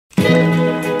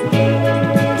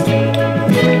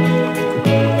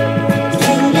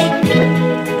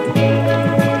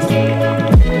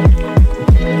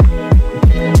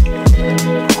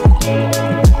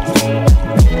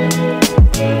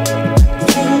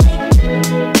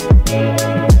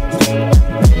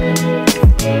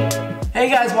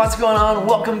going on?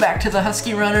 Welcome back to the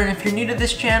Husky Runner, and if you're new to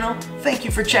this channel, thank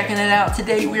you for checking it out.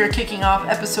 Today we are kicking off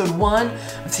episode 1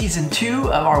 of season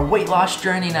 2 of our weight loss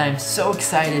journey, and I'm so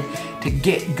excited to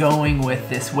get going with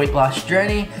this weight loss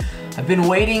journey. I've been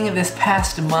waiting this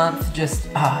past month,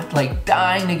 just like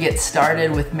dying to get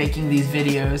started with making these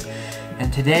videos,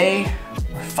 and today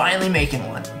we're finally making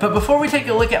one. But before we take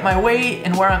a look at my weight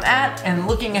and where I'm at and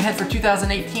looking ahead for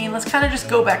 2018, let's kind of just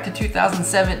go back to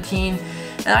 2017.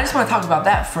 And I just want to talk about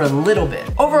that for a little bit.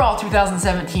 Overall,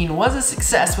 2017 was a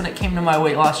success when it came to my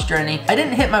weight loss journey. I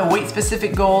didn't hit my weight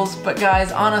specific goals, but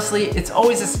guys, honestly, it's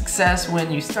always a success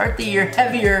when you start the year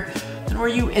heavier than where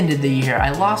you ended the year. I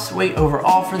lost weight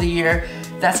overall for the year.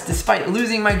 That's despite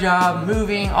losing my job,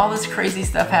 moving, all this crazy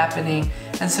stuff happening.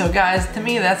 And so guys, to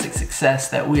me, that's a success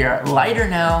that we are lighter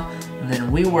now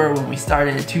than we were when we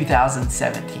started in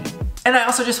 2017. And I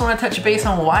also just want to touch base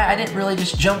on why I didn't really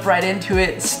just jump right into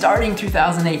it starting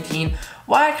 2018,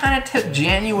 why I kind of took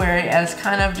January as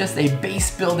kind of just a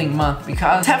base building month,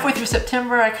 because halfway through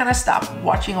September I kind of stopped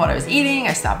watching what I was eating,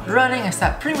 I stopped running, I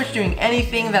stopped pretty much doing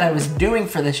anything that I was doing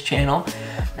for this channel.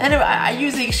 And I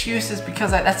use the excuses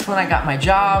because that's when I got my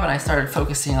job and I started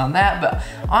focusing on that, but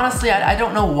honestly I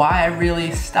don't know why I really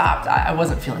stopped. I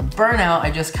wasn't feeling burnout, I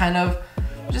just kind of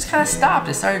stopped.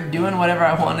 I started doing whatever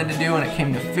I wanted to do when it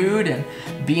came to food and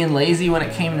being lazy when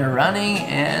it came to running,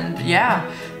 and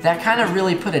yeah, that kind of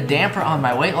really put a damper on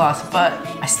my weight loss, but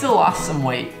I still lost some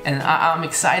weight and I'm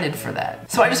excited for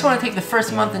that. So I just want to take the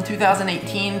first month in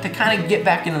 2018 to kind of get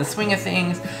back into the swing of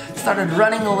things. Started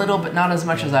running a little, but not as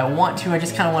much as I want to. I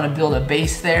just kind of want to build a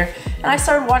base there. And I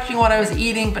started watching what I was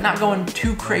eating, but not going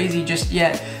too crazy just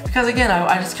yet, because again,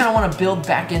 I just kind of want to build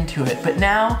back into it. But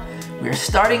now, we're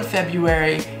starting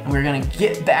February and we're gonna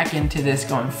get back into this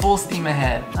going full steam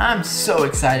ahead. I'm so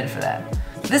excited for that.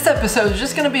 This episode is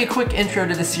just gonna be a quick intro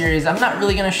to the series. I'm not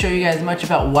really gonna show you guys much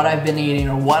about what I've been eating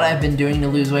or what I've been doing to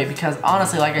lose weight, because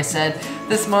honestly, like I said,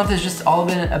 this month has just all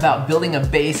been about building a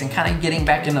base and kind of getting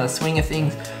back into the swing of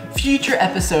things. Future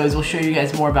episodes will show you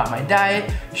guys more about my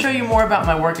diet, show you more about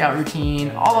my workout routine,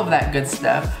 all of that good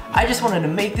stuff. I just wanted to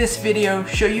make this video,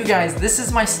 show you guys this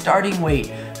is my starting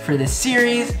weight for this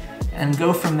series, and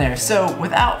go from there. So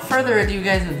without further ado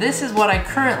guys, this is what I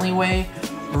currently weigh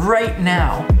right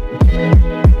now.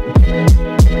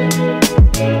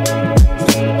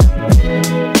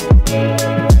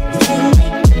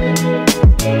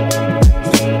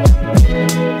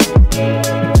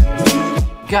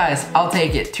 Guys, I'll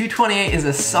take it. 228 is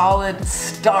a solid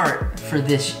start for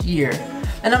this year.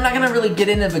 And I'm not gonna really get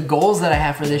into the goals that I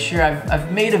have for this year.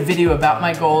 I've made a video about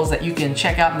my goals that you can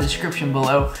check out in the description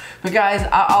below. But guys,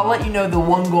 I'll let you know the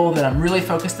one goal that I'm really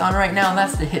focused on right now, and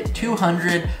that's to hit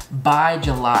 200 by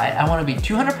July. I wanna be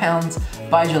 200 pounds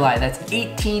by July. That's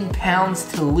 18 pounds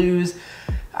to lose.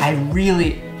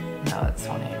 No, that's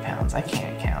 28 pounds, I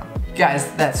can't count.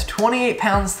 Guys, that's 28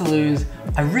 pounds to lose.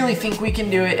 I really think we can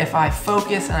do it if I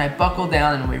focus and I buckle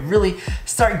down and we really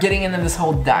start getting into this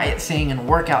whole diet thing and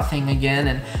workout thing again,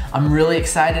 and I'm really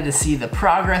excited to see the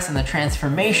progress and the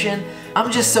transformation.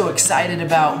 I'm just so excited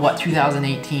about what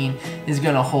 2018 is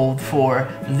gonna hold for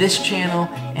this channel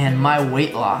and my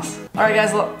weight loss. All right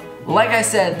guys, like I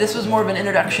said, this was more of an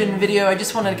introduction video. I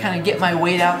just wanted to kind of get my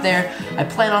weight out there. I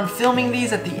plan on filming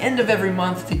these at the end of every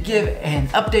month to give an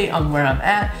update on where I'm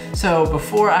at. So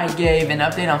before I gave an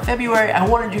update on February, I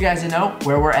wanted you guys to know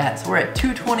where we're at. So we're at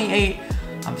 228.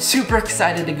 I'm super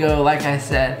excited to go. Like I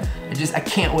said, I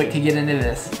can't wait to get into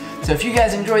this. So if you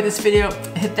guys enjoyed this video,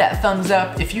 hit that thumbs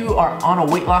up. If you are on a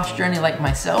weight loss journey like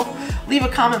myself, leave a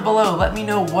comment below. Let me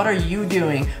know, what are you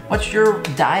doing? What's your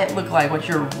diet look like? What's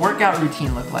your workout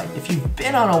routine look like? If you've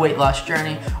been on a weight loss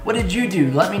journey, what did you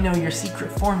do? Let me know your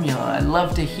secret formula. I'd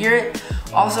love to hear it.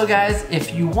 Also guys,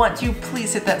 if you want to,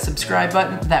 please hit that subscribe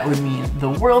button. That would mean the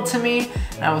world to me.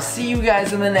 And I will see you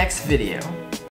guys in the next video.